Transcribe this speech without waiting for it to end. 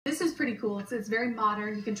pretty cool. It's very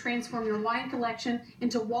modern. You can transform your wine collection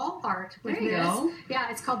into wall art with There you this. go.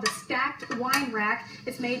 Yeah, it's called the STACT wine rack.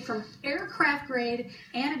 It's made from aircraft grade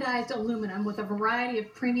anodized aluminum with a variety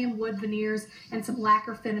of premium wood veneers and some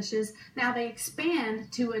lacquer finishes. Now they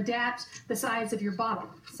expand to adapt the size of your bottle.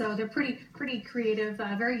 So they're pretty creative,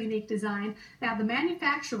 very unique design. Now the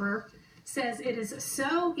manufacturer says it is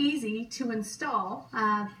so easy to install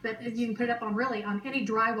that you can put it up on any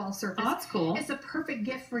drywall surface. Oh, that's cool. It's a perfect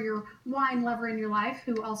gift for your wine lover in your life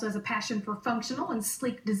who also has a passion for functional and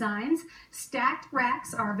sleek designs. Stacked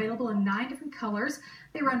racks are available in 9 different colors.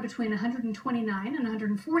 They run between $129 and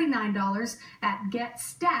 $149 at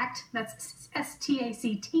getSTACT. That's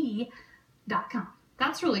STACT.com.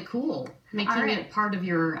 That's really cool. Making it part of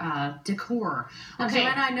your decor. Okay.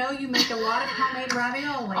 Joanna, I know you make a lot of homemade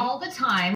ravioli. All the time.